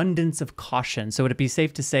an abundance of caution. So would it be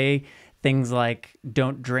safe to say things like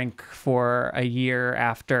don't drink for a year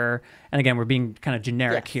after, and again, we're being kind of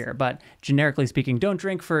generic here, but generically speaking, don't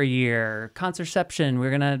drink for a year, contraception,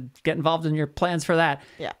 we're going to get involved in your plans for that.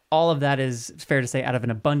 Yeah. All of that is fair to say out of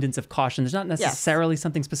an abundance of caution. There's not necessarily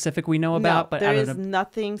something specific we know about, but there is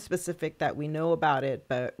nothing specific that we know about it,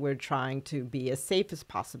 but we're trying to be as safe as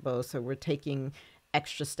possible. So we're taking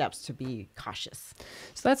extra steps to be cautious.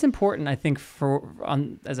 So that's important, I think,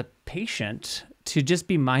 as a patient to just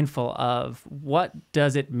be mindful of what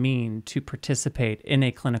does it mean to participate in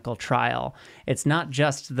a clinical trial. It's not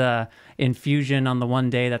just the infusion on the one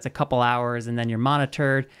day that's a couple hours and then you're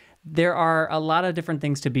monitored. There are a lot of different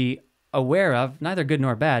things to be aware of, neither good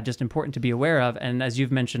nor bad, just important to be aware of. And as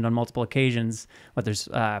you've mentioned on multiple occasions, there's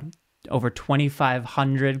over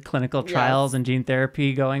 2,500 clinical trials and gene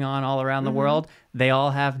therapy going on all around the world. They all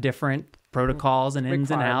have different protocols and ins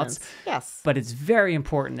and outs. Yes. But it's very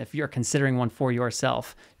important if you're considering one for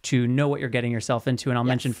yourself to know what you're getting yourself into. And I'll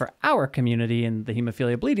mention for our community in the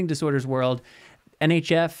hemophilia bleeding disorders world,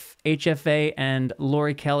 NHF, HFA, and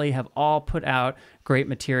Lori Kelly have all put out great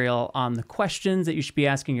material on the questions that you should be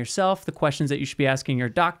asking yourself, the questions that you should be asking your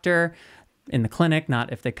doctor. in the clinic,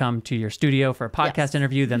 not if they come to your studio for a podcast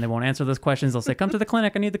interview, then they won't answer those questions. They'll say, come to the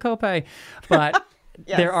clinic, I need the copay. But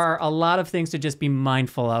there are a lot of things to just be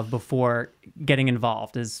mindful of before getting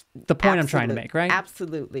involved is the point I'm trying to make, right?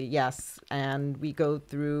 Absolutely, yes. And we go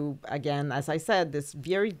through, again, as I said, this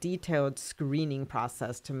very detailed screening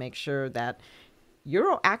process to make sure that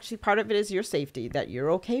you're actually, part of it is your safety, that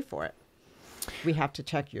you're okay for it. We have to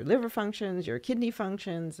check your liver functions, your kidney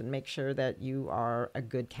functions, and make sure that you are a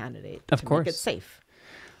good candidate to make it safe.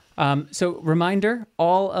 So reminder,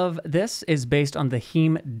 all of this is based on the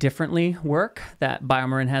HemDifferently work that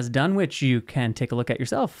BioMarin has done, which you can take a look at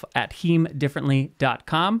yourself at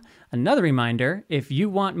hemdifferently.com. Another reminder, if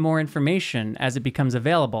you want more information as it becomes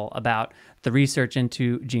available about the research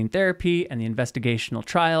into gene therapy and the investigational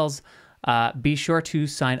trials, be sure to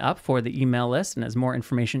sign up for the email list. And as more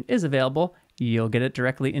information is available, you'll get it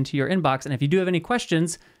directly into your inbox. And if you do have any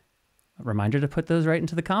questions, a reminder to put those right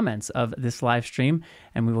into the comments of this live stream,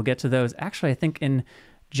 and we will get to those actually, I think, in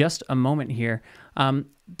just a moment here.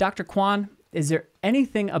 Dr. Quon, is there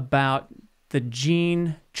anything about the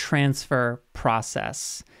gene transfer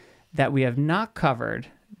process that we have not covered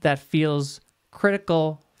that feels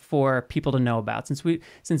critical for people to know about?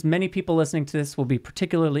 Since many people listening to this will be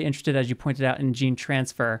particularly interested, as you pointed out, in gene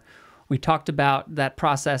transfer, we talked about that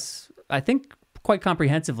process, I think, quite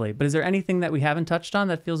comprehensively, but is there anything that we haven't touched on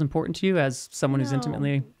that feels important to you as someone who's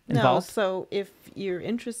intimately involved? No, so if you're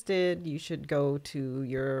interested, you should go to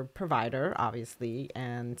your provider, obviously,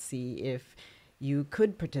 and see if you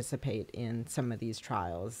could participate in some of these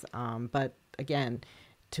trials. But again,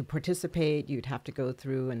 to participate, you'd have to go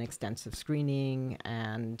through an extensive screening,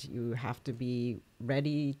 and you have to be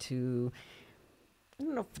ready to, I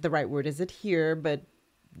don't know if the right word is adhere, but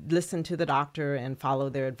listen to the doctor and follow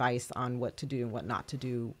their advice on what to do and what not to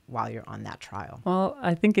do while you're on that trial. Well,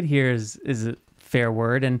 I think adhere is a fair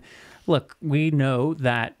word. And look, we know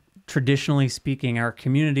that traditionally speaking, our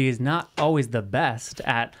community is not always the best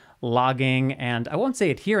at logging, and I won't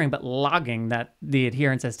say adhering, but logging that the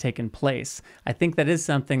adherence has taken place. I think that is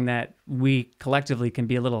something that we collectively can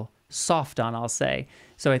be a little soft on, I'll say.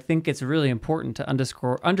 So I think it's really important to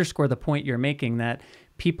underscore the point you're making, that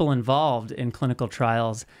people involved in clinical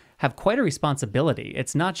trials have quite a responsibility.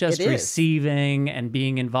 It's not just receiving and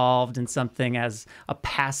being involved in something as a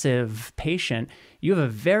passive patient. You have a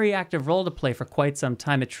very active role to play for quite some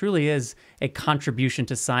time. It truly is a contribution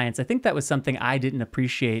to science. I think that was something I didn't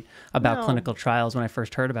appreciate about clinical trials when I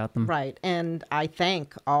first heard about them. Right. And I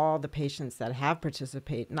thank all the patients that have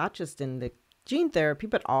participated, not just in the gene therapy,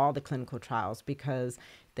 but all the clinical trials, because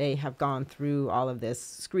they have gone through all of this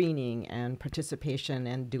screening and participation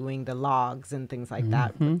and doing the logs and things like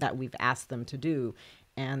that we've asked them to do.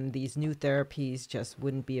 And these new therapies just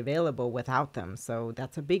wouldn't be available without them. So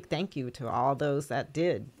that's a big thank you to all those that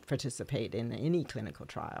did participate in any clinical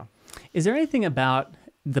trial. Is there anything about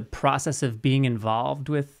the process of being involved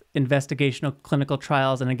with investigational clinical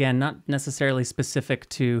trials, and again, not necessarily specific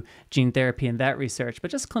to gene therapy and that research,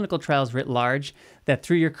 but just clinical trials writ large, that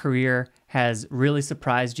through your career has really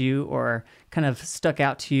surprised you or kind of stuck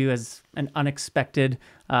out to you as an unexpected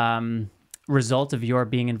result of your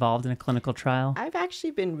being involved in a clinical trial? I've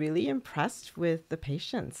actually been really impressed with the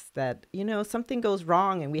patients that, something goes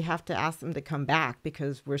wrong and we have to ask them to come back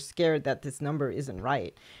because we're scared that this number isn't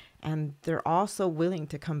right. And they're also willing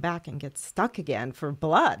to come back and get stuck again for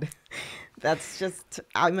blood. That's just,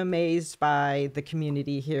 I'm amazed by the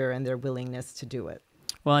community here and their willingness to do it.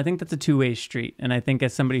 Well, I think that's a two-way street. And I think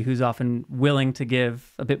as somebody who's often willing to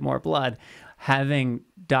give a bit more blood, having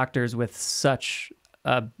doctors with such,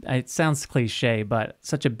 it sounds cliche, but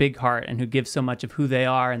such a big heart and who give so much of who they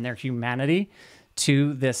are and their humanity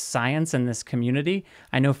to this science and this community,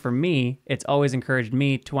 I know for me, it's always encouraged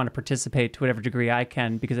me to want to participate to whatever degree I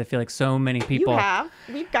can, because I feel like so many people... You have.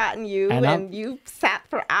 We've gotten you, and you sat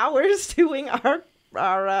for hours doing our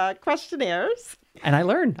questionnaires. And I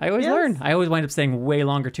learn. I always learn. I always wind up staying way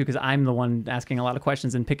longer, too, because I'm the one asking a lot of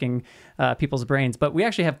questions and picking people's brains. But we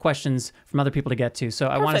actually have questions from other people to get to. So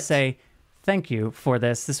I want to say thank you for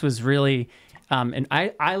this. This was really... and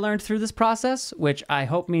I learned through this process, which I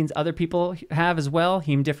hope means other people have as well,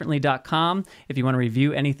 hemdifferently.com, if you want to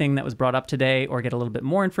review anything that was brought up today or get a little bit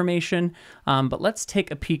more information. But let's take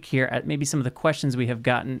a peek here at maybe some of the questions we have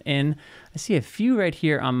gotten in. I see a few right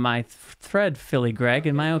here on my thread, Philly Greg.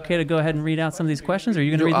 Am I okay to go ahead and read out some of these questions? Or are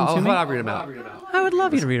you going to read them to me? I'll read them out. I would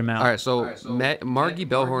love you to read them out. All right, so Margie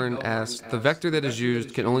Bellhorn asks, the vector that is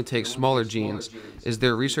used can only take smaller genes. Is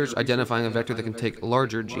there research identifying a vector that can take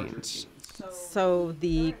larger genes? So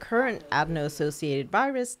the current adeno-associated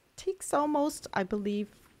virus takes almost, I believe,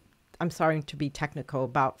 I'm sorry to be technical,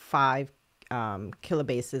 about 5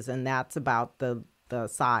 kilobases, and that's about the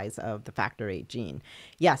size of the factor VIII gene.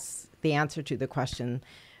 Yes, the answer to the question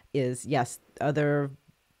is yes, other,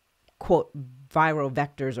 quote, viral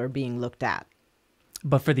vectors are being looked at.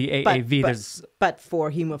 But for the AAV, but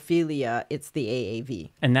for hemophilia, it's the AAV.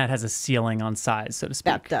 And that has a ceiling on size, so to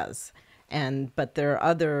speak. That does. But there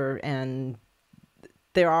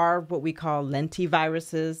are what we call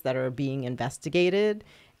lentiviruses that are being investigated,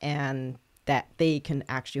 and that they can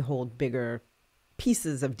actually hold bigger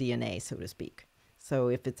pieces of DNA, so to speak. So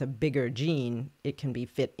if it's a bigger gene, it can be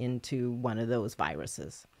fit into one of those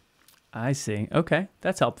viruses. I see. Okay,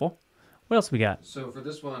 that's helpful. What else we got? So for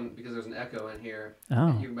this one, because there's an echo in here,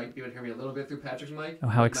 you might be able to hear me a little bit through Patrick's mic. Oh,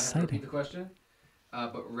 how you exciting. Might have to repeat the question.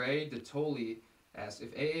 But Ray DeToli asks,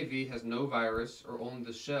 if AAV has no virus or only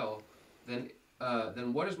the shell, then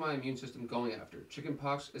what is my immune system going after?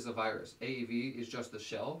 Chickenpox is a virus. AAV is just the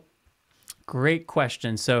shell? Great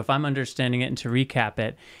question. So if I'm understanding it, and to recap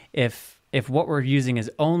it, if what we're using is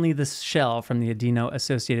only the shell from the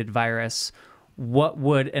adeno-associated virus, what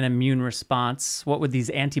would an immune response, what would these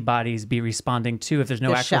antibodies be responding to if there's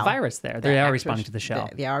no actual virus there? They are responding to the shell.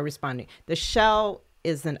 They are responding. The shell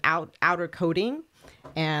is an outer coating,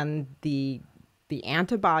 and the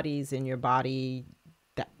antibodies in your body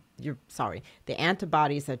the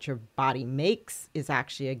antibodies that your body makes is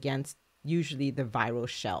actually against usually the viral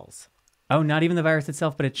shells. Oh, not even the virus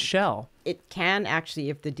itself, but its shell. It can actually,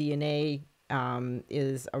 if the DNA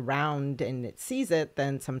is around and it sees it,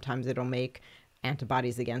 then sometimes it'll make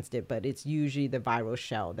antibodies against it, but it's usually the viral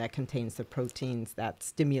shell that contains the proteins that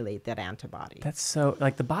stimulate that antibody. That's so,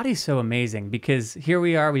 like, the body's so amazing, because here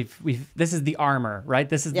we are, this is the armor, right?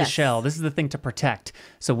 This is the shell. This is the thing to protect.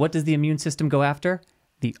 So what does the immune system go after?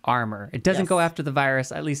 The armor. It doesn't go after the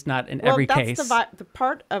virus, at least not in every case. The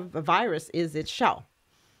part of a virus is its shell.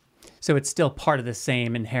 So it's still part of the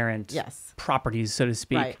same inherent properties, so to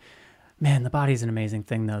speak. Right. Man, the body's an amazing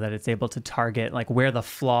thing, though, that it's able to target like where the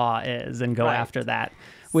flaw is and go after that,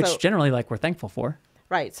 which generally, like, we're thankful for.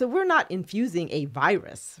 Right. So we're not infusing a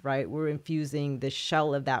virus, right? We're infusing the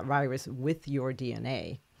shell of that virus with your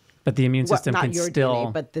DNA. But the immune system can still... Not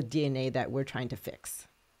your DNA, but the DNA that we're trying to fix.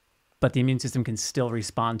 But the immune system can still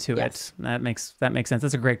respond to it. That makes sense.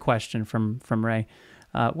 That's a great question from Ray.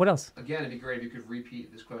 What else? Again, it'd be great if you could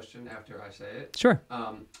repeat this question after I say it. Sure.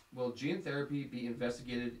 Will gene therapy be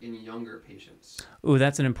investigated in younger patients? Ooh,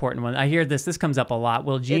 that's an important one. I hear this. This comes up a lot.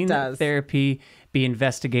 Will gene therapy be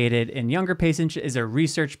investigated in younger patients? Is there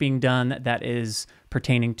research being done that is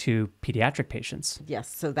pertaining to pediatric patients?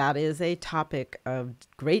 Yes. So that is a topic of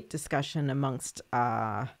great discussion amongst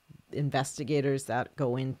investigators that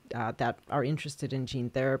go in that are interested in gene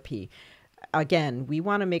therapy. Again, we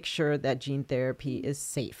want to make sure that gene therapy is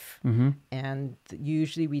safe. And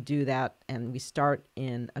usually we do that, and we start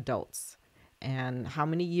in adults. And how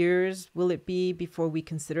many years will it be before we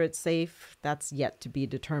consider it safe? That's yet to be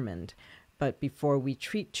determined. But before we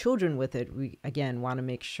treat children with it, we, again, want to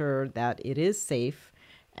make sure that it is safe.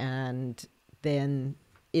 And then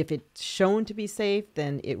if it's shown to be safe,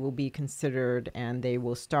 then it will be considered, and they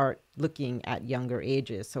will start looking at younger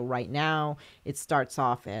ages. So right now, it starts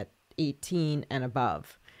off at 18 and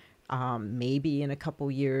above. Maybe in a couple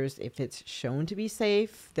years, if it's shown to be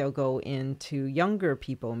safe, they'll go into younger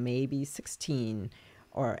people, maybe 16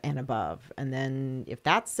 and above. And then if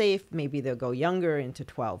that's safe, maybe they'll go younger into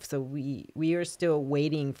 12. So we are still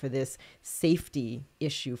waiting for this safety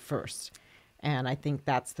issue first. And I think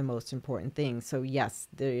that's the most important thing. So yes,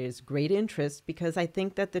 there is great interest, because I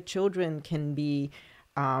think that the children can be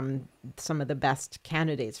some of the best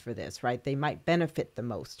candidates for this, right? They might benefit the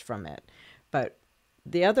most from it. But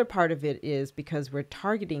the other part of it is, because we're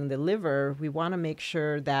targeting the liver, we want to make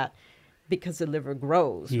sure that, because the liver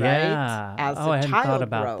grows, right? As the child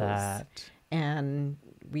grows. That. And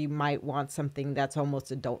we might want something that's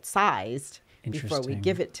almost adult-sized before we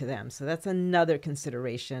give it to them. So that's another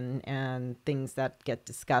consideration, and things that get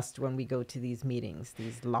discussed when we go to these meetings,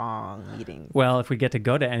 these long meetings. Well, if we get to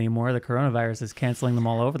go to any more, the coronavirus is canceling them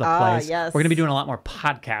all over the place. Yes. We're going to be doing a lot more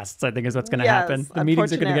podcasts, I think, is what's going to happen. The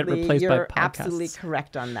meetings are going to get replaced by podcasts. You're absolutely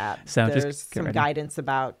correct on that. So there's some guidance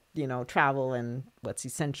about, travel and what's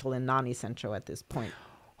essential and non-essential at this point.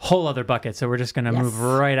 Whole other bucket. So we're just going to move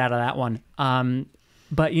right out of that one.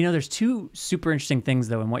 But, there's two super interesting things,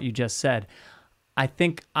 though, in what you just said. I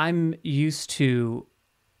think I'm used to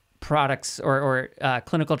products or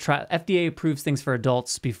clinical trial. FDA approves things for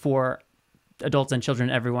adults before adults and children,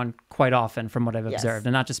 everyone, quite often, from what I've observed.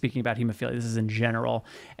 And not just speaking about hemophilia, this is in general,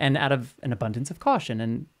 and out of an abundance of caution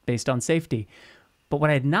and based on safety. But what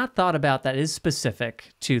I had not thought about that is specific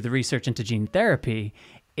to the research into gene therapy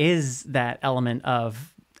is that element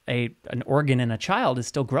of an organ in a child is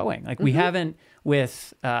still growing. Like we haven't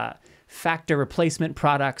with factor replacement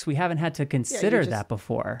products, we haven't had to consider that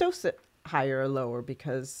before. Dose it higher or lower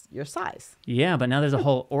because your size. Yeah, but now there's a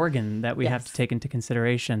whole organ that we have to take into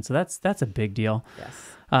consideration. So that's a big deal.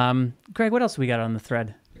 Yes. Greg, what else we got on the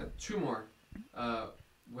thread? We got two more.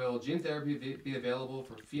 Will gene therapy be available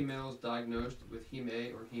for females diagnosed with Hem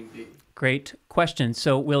A or Hem B? Great question.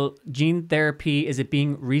 So will gene therapy, is it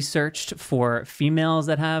being researched for females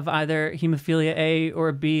that have either hemophilia A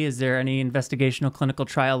or B? Is there any investigational clinical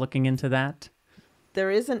trial looking into that? There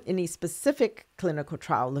isn't any specific clinical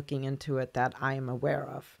trial looking into it that I am aware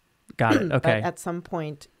of. Got it. Okay. But at some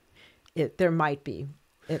point, there might be.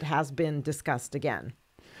 It has been discussed again.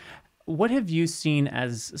 What have you seen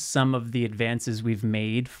as some of the advances we've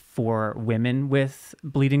made for women with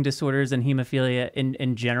bleeding disorders and hemophilia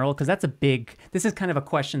in general? Because that's this is kind of a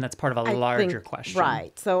question that's part of a larger question.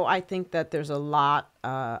 Right. So I think that there's a lot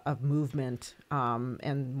of movement.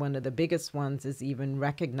 And one of the biggest ones is even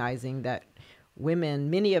recognizing that women,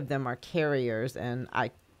 many of them are carriers, and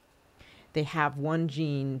they have one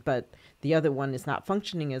gene, but the other one is not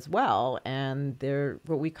functioning as well. And they're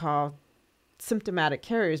what we call symptomatic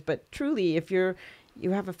carriers, but truly if you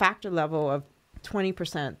have a factor level of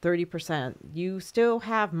 20%, 30%, you still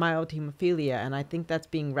have mild hemophilia, and I think that's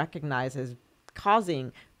being recognized as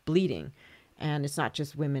causing bleeding. And it's not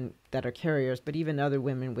just women that are carriers, but even other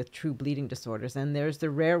women with true bleeding disorders. And there's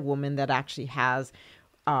the rare woman that actually has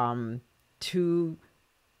 2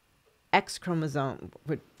 X chromosome,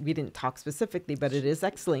 we didn't talk specifically, but it is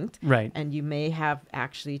X-linked. Right. And you may have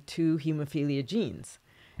actually 2 hemophilia genes.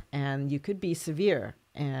 And you could be severe.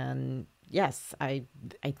 And yes, I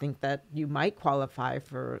think that you might qualify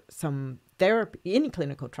for some therapy, any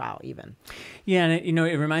clinical trial even. Yeah, and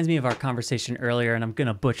it reminds me of our conversation earlier, and I'm going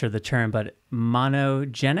to butcher the term, but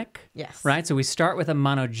monogenic? Yes. Right? So we start with a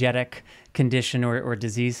monogenic condition or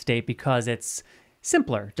disease state because it's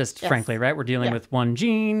simpler, just frankly, right? We're dealing with one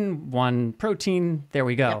gene, one protein. There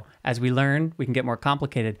we go. Yeah. As we learn, we can get more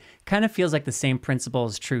complicated. Kind of feels like the same principle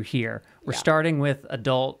is true here. We're starting with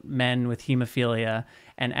adult men with hemophilia,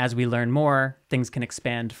 and as we learn more, things can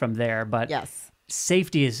expand from there. But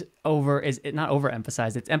safety is not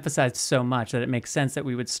overemphasized. It's emphasized so much that it makes sense that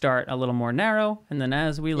we would start a little more narrow, and then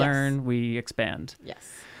as we learn, we expand. Yes.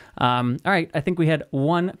 All right, I think we had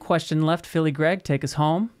one question left. Philly Greg, take us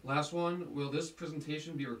home. Last one. Will this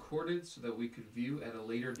presentation be recorded so that we could view at a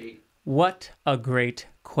later date? What a great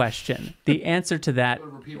question. The answer to that... You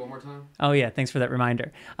want to repeat one more time? Oh, yeah. Thanks for that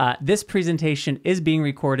reminder. This presentation is being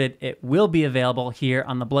recorded. It will be available here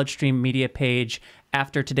on the BloodStream media page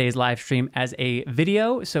after today's live stream as a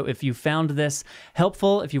video. So if you found this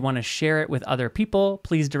helpful, if you want to share it with other people,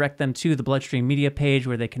 please direct them to the BloodStream media page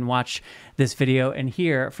where they can watch this video and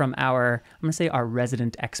hear from our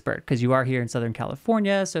resident expert, because you are here in Southern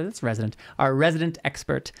California, so it's resident. Our resident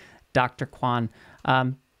expert, Dr. Quon.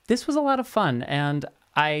 This was a lot of fun, and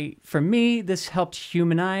for me, this helped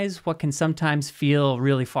humanize what can sometimes feel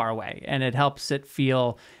really far away, and it helps it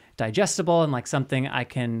feel digestible and like something I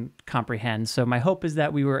can comprehend. So my hope is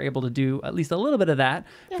that we were able to do at least a little bit of that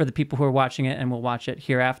for the people who are watching it and will watch it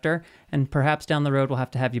hereafter, and perhaps down the road we'll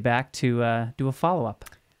have to have you back to do a follow-up.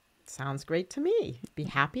 Sounds great to me. Be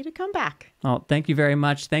happy to come back. Well, thank you very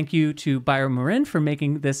much. Thank you to BioMarin for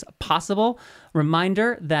making this possible.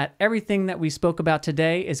 Reminder that everything that we spoke about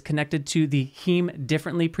today is connected to the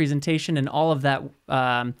HemDifferently presentation, and all of that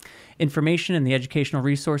information and the educational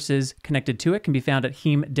resources connected to it can be found at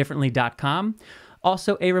hemdifferently.com.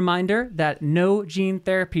 Also, a reminder that no gene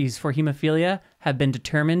therapies for hemophilia have been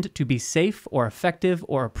determined to be safe or effective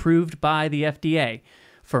or approved by the FDA.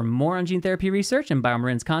 For more on gene therapy research and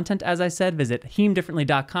BioMarin's content, as I said, visit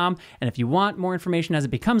hemdifferently.com. And if you want more information as it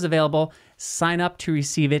becomes available, sign up to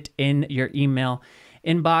receive it in your email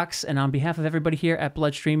inbox. And on behalf of everybody here at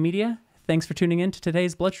BloodStream Media, thanks for tuning in to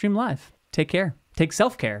today's BloodStream Live. Take care. Take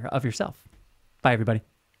self-care of yourself. Bye, everybody.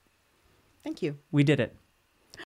 Thank you. We did it.